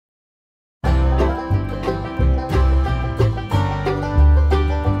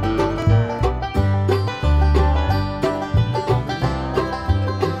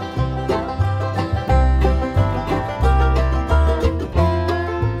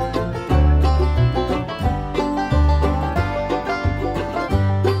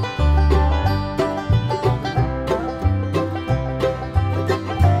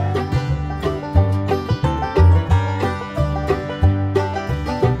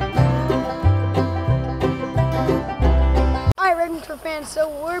Crew fans, so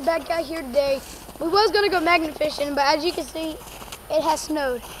we're back out here today. We was gonna go magnet fishing, but as you can see, it has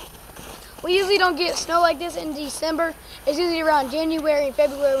snowed. We usually don't get snow like this in December. It's usually around January and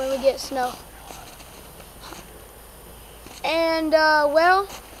February when we get snow. And well,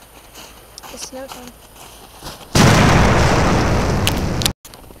 it's snow time.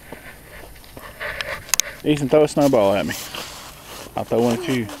 Ethan, throw a snowball at me. I'll throw one at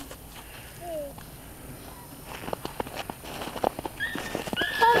you.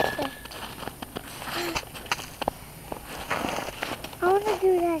 I want to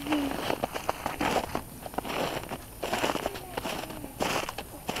do that again.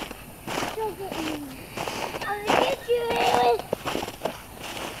 Don't get me. I'm going to get you, Aaron.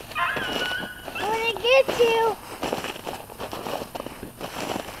 I want to get you.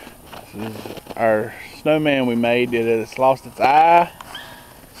 This is our snowman we made. It's lost its eye,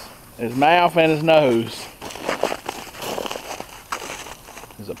 his mouth, and his nose.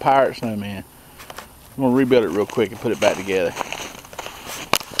 It's a pirate snowman. I'm going to rebuild it real quick and put it back together.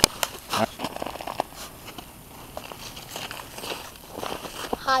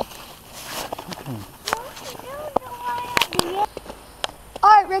 Hi.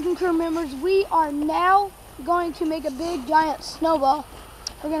 Alright, Recking Crew members, we are now going to make a big giant snowball.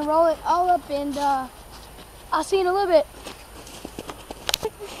 We're going to roll it all up and I'll see you in a little bit.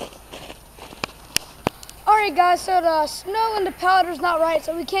 Alright guys, so the snow and the powder's not right,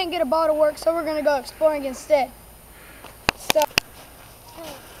 so we can't get a ball to work, so we're going to go exploring instead. So.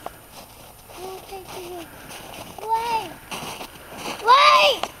 Wait!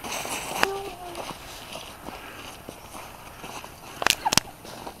 Wait!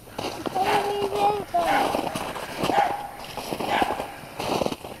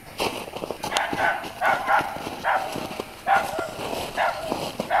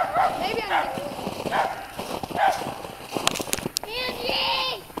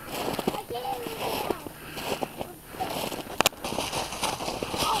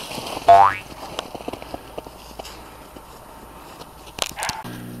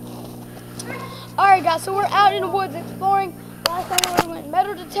 Alright guys, so we're out in the woods exploring. Last time we went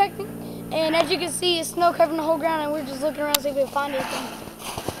metal detecting, and as you can see, it's snow covering the whole ground, and we're just looking around to see if we can find anything.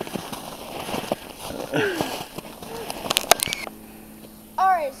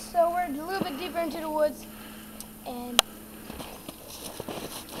 Alright, so we're a little bit deeper into the woods, and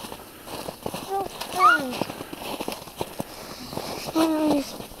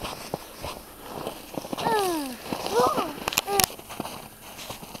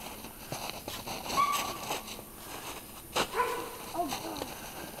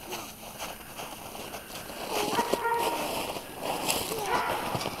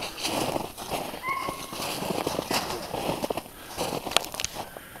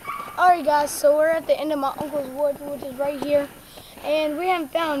alright guys, so we're at the end of my uncle's woods, which is right here, and we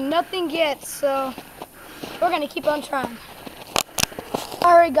haven't found nothing yet, so we're gonna keep on trying.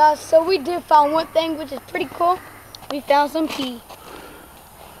 Alright guys, so we did find one thing, which is pretty cool. We found some pea.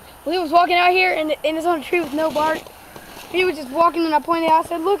 We was walking out here and it's on a tree with no bark. He was just walking and I pointed out, I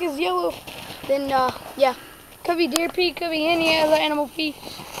said, look, it's yellow. Then yeah, could be deer pea, could be any other animal pea.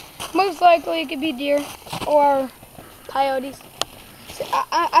 Most likely it could be deer or coyotes. So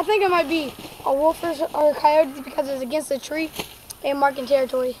I think it might be a wolf or coyotes because it's against the tree and marking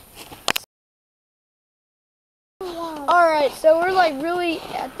territory. Alright, so we're like really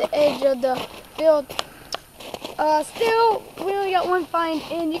at the edge of the field. Still, we only got one find,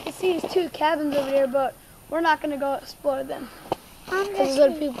 and you can see there's two cabins over there, but we're not going to go explore them. This is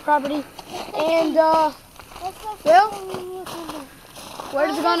other people's property. And, well, we're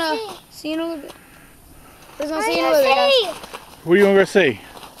just going to see in a little bit. We're just going to see in a little bit, guys. What are you going to go see?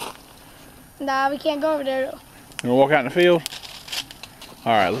 Nah, we can't go over there, though. You want to walk out in the field?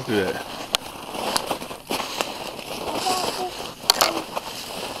 Alright, let's do that.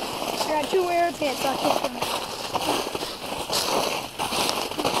 I got 2 arrows here, so I'll keep them.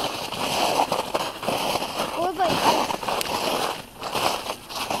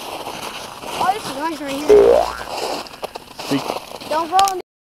 Oh, this is nice right here. Don't fall in.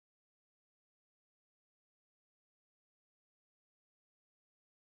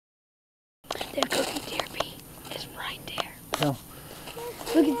 They're cooking deer pea. It's right there. Oh.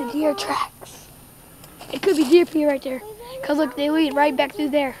 Look at the deer tracks. It could be deer pea right there. Because look, they lead right back through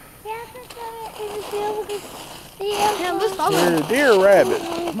there. Yeah, let's follow them. Deer or rabbit?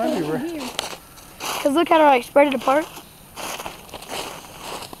 Might be rabbit. Because look how they're like spread it apart.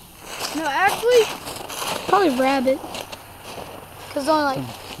 No, actually, probably rabbit. Because only like.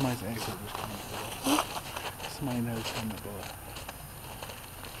 Somebody's exit was coming to the Somebody knows coming to the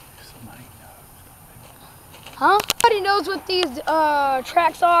Somebody knows. Huh? Everybody knows what these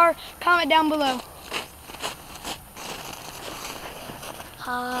tracks are. Comment down below.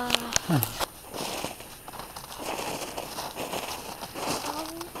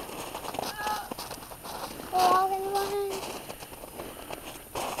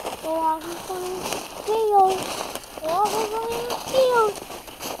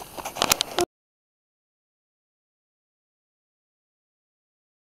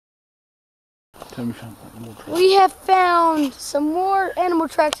 Tell me something more. We have found some more animal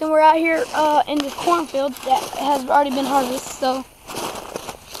tracks, and we're out here in the cornfield that has already been harvested. So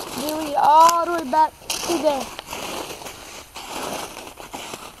they lead all the way back to there.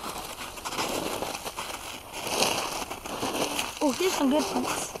 Oh, here's some good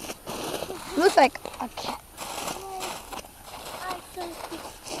ones. Looks like a cat.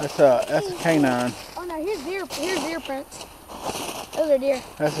 That's a canine. Oh no, here's deer prints. Those are deer.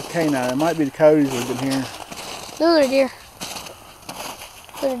 That's a canine. It might be the coyotes we've been hearing. Those are deer.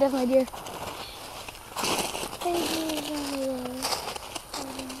 Those are definitely deer.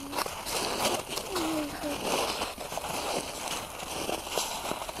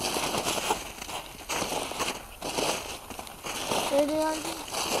 There they are.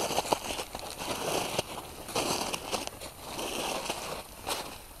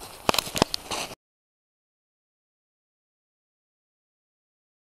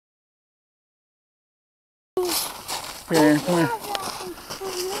 Here, come here.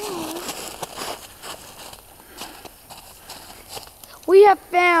 We have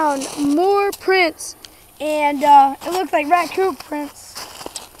found more prints, and it looks like raccoon prints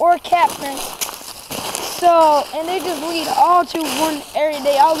or cat prints. So, and they just lead all to one area.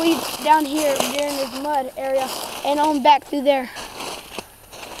 They all lead down here during this mud area and on back through there.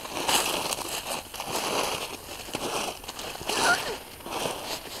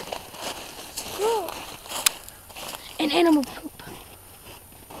 And animal poop.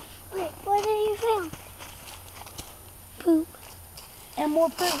 Wait, what did you found? Poop. And more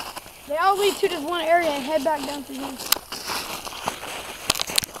poop. They all lead to this one area and head back down through here.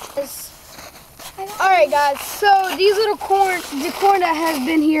 Alright guys, so these little corn, the corn that has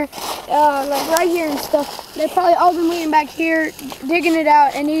been here, like right here and stuff, they've probably all been leading back here, digging it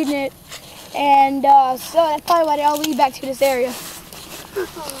out and eating it. And so that's probably why they all lead back to this area.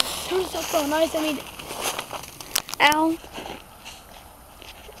 Turn yourself so nice, I mean, ow.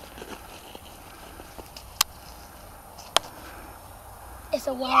 It's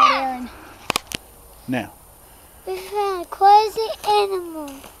a wild Aaron. Now. We found a crazy animal.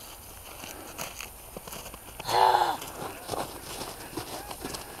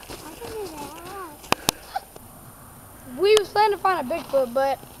 We was planning to find a Bigfoot,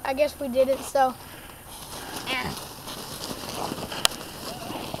 but I guess we didn't, so.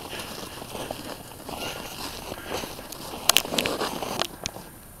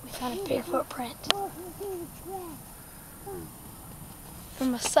 We found a Bigfoot print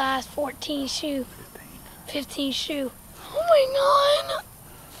from a size 14 shoe. 15 shoe. Oh my god!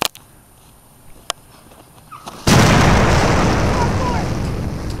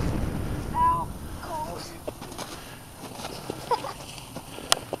 Ow, cold.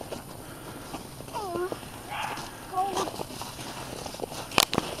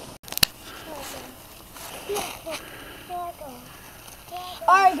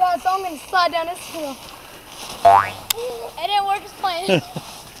 Alright guys, so I'm gonna slide down this hill. It didn't work as planned.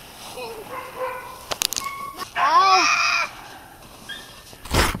 Ow.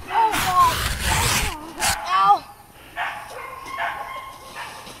 Oh god. Ow.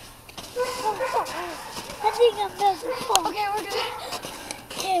 I think I'm messing. Okay, we're good.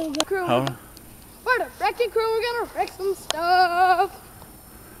 Okay, we're good. Crew. Hold on. We're the Recking Crew. We're gonna wreck some stuff.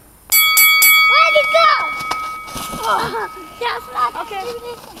 Where'd it go? That's not Okay.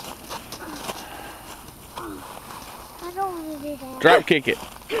 I don't want to do that. Drop kick it.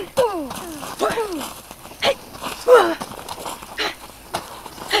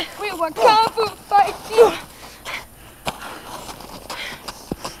 We were kung fu fighting.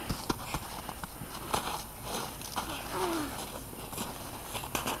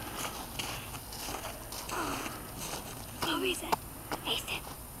 Who is it? Ethan.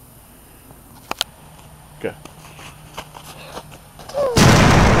 Go.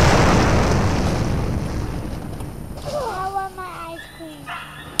 I want my ice cream.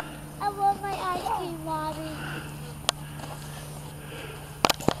 I want my ice cream, Mommy.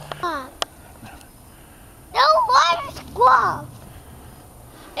 No water squall.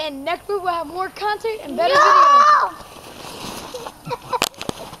 And next week we'll have more content and better videos.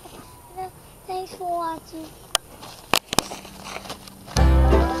 Thanks for watching.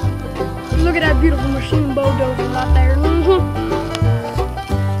 Look Look at that beautiful machine bulldozer right there.